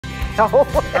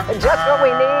Just what we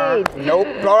need. Nope.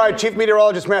 All right, Chief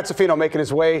Meteorologist Matt Safino making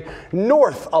his way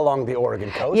north along the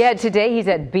Oregon coast. Yeah, today he's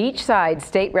at Beachside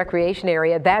State Recreation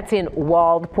area. That's in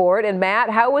Waldport. And Matt,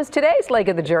 how was today's leg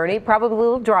of the journey? Probably a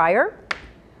little drier.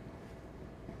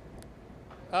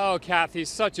 Oh, Kathy,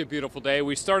 such a beautiful day.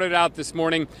 We started out this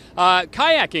morning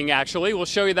kayaking, actually. We'll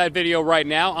show you that video right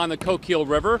now on the Coquille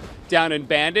River down in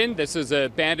Bandon. This is a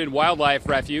Bandon Wildlife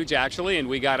Refuge, actually, and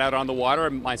we got out on the water.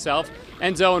 Myself,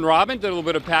 Enzo, and Robin did a little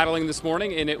bit of paddling this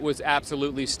morning, and it was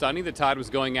absolutely stunning. The tide was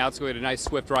going out, so we had a nice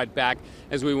swift ride back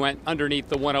as we went underneath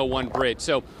the 101 bridge.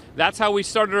 So that's how we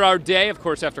started our day, of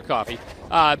course, after coffee.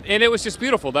 And it was just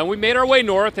beautiful. Then we made our way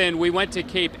north, and we went to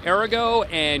Cape Arago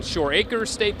and Shore Acres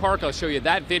State Park. I'll show you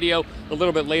that video a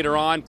little bit later on.